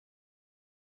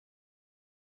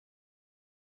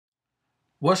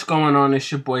What's going on?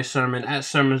 It's your boy Sermon at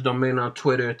Sermon's Domain on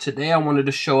Twitter. Today I wanted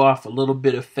to show off a little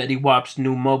bit of Fetty Wap's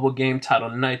new mobile game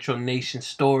titled Nitro Nation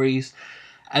Stories.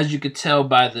 As you could tell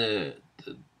by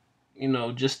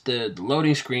just the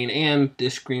loading screen and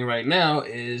this screen right now,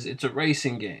 it's a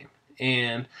racing game.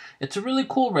 And it's a really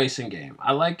cool racing game.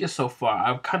 I like it so far.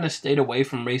 I've kind of stayed away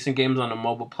from racing games on a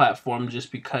mobile platform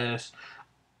just because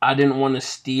I didn't want to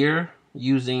steer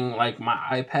using like my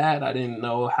iPad. I didn't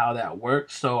know how that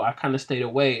worked, so I kind of stayed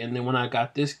away. And then when I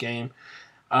got this game,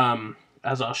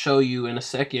 as I'll show you in a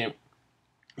second,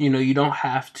 you don't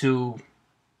have to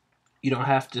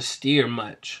steer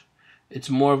much. It's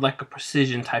more of like a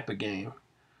precision type of game.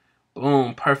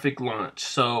 Boom, perfect launch.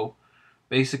 So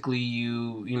basically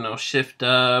you shift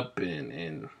up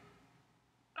and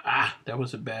that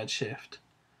was a bad shift.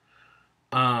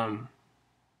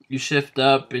 You shift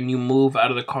up and you move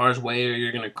out of the car's way or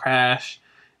you're going to crash.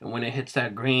 And when it hits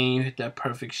that green, you hit that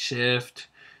perfect shift.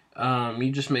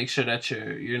 You just make sure that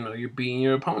you're beating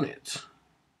your opponents.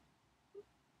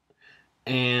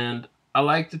 And I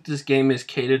like that this game is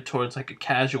catered towards like a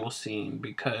casual scene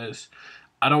because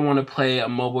I don't want to play a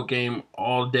mobile game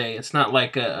all day. It's not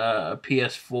like a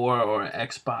PS4 or an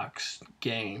Xbox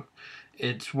game.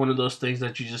 It's one of those things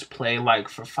that you just play like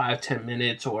for 5-10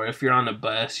 minutes, or if you're on a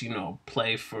bus,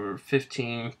 play for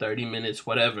 15-30 minutes,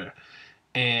 whatever.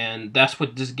 And that's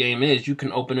what this game is. You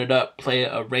can open it up, play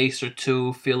a race or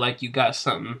two, feel like you got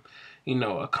something,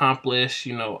 accomplish,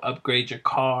 upgrade your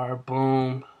car,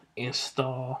 boom,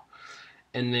 install,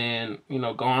 and then,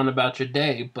 go on about your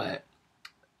day. But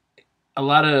a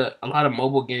lot of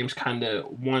mobile games kind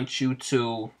of want you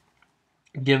to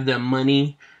give them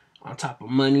money on top of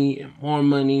money and more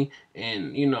money,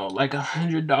 and like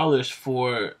 $100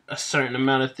 for a certain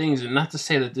amount of things. And not to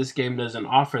say that this game doesn't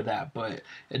offer that, but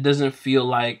it doesn't feel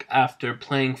like after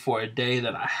playing for a day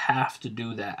that I have to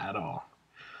do that at all.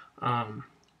 I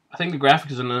think the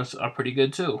graphics in this are pretty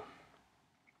good too.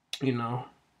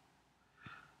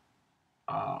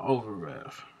 Over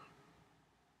rev.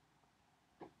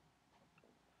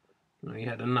 You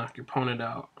had to knock your opponent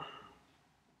out.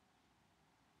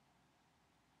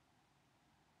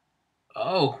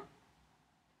 Oh.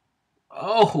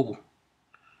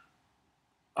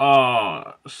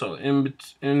 So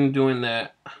in doing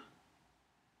that,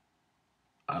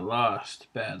 I lost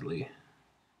badly.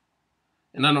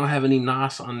 And I don't have any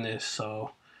NOS on this,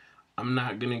 so I'm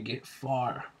not going to get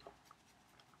far.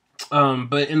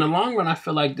 But in the long run, I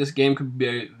feel like this game could be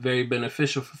very, very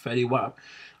beneficial for Fetty Wap.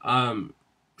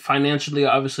 Financially,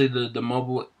 obviously, the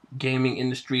mobile gaming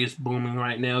industry is booming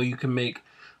right now. You can make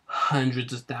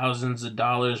hundreds of thousands of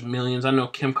dollars, millions. I know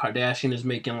Kim Kardashian is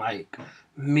making like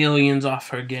millions off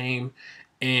her game.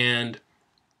 And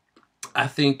I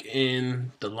think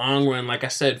in the long run, like I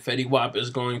said, Fetty Wap is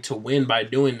going to win by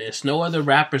doing this. No other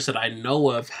rappers that I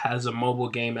know of has a mobile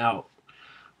game out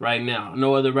right now.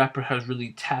 No other rapper has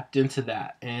really tapped into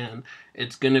that, and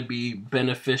it's going to be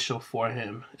beneficial for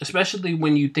him, especially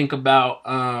when you think about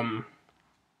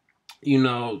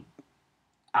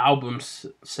album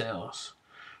sales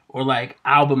or like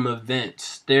album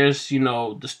events. There's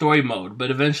the story mode,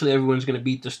 but eventually everyone's going to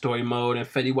beat the story mode, and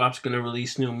Fetty Wap's going to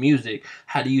release new music.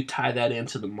 How do you tie that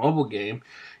into the mobile game?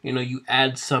 You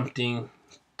add something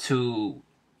to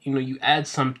you add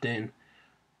something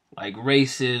like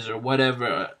races or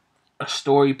whatever, a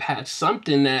story patch,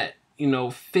 something that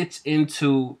fits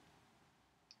into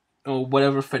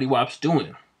whatever Fetty Wap's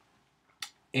doing.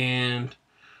 And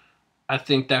I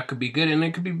think that could be good, and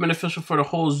it could be beneficial for the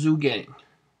whole Zoo gang.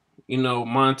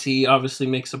 Monty obviously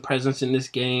makes a presence in this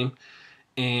game,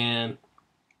 and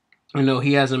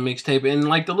he has a mixtape, and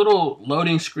like the little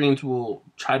loading screens will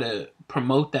try to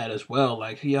promote that as well.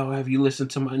 Like, yo, have you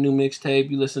listened to my new mixtape?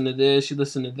 You listen to this, you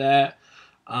listen to that.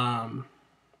 And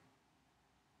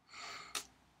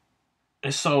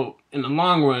so in the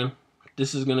long run,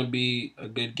 this is going to be a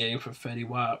good game for Fetty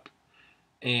Wap,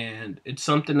 and it's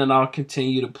something that I'll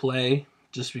continue to play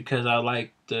just because I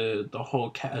like the whole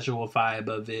casual vibe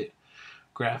of it.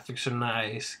 Graphics are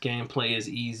nice, gameplay is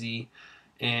easy,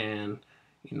 and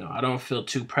I don't feel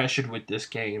too pressured with this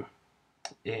game.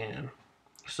 And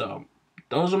so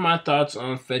those are my thoughts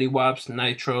on Fetty Wap's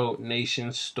Nitro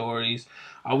Nation Stories.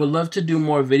 I would love to do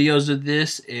more videos of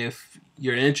this if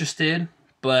you're interested,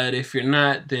 but if you're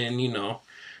not, then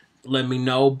let me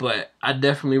know. But I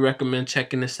definitely recommend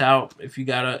checking this out if you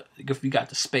got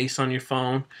the space on your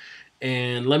phone.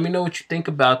 And let me know what you think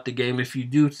about the game if you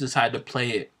do decide to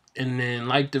play it. And then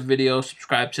like the video,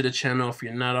 subscribe to the channel if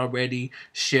you're not already,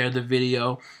 share the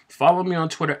video. Follow me on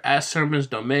Twitter at Sermon's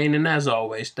Domain. And as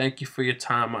always, thank you for your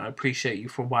time. I appreciate you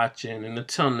for watching. And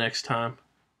until next time.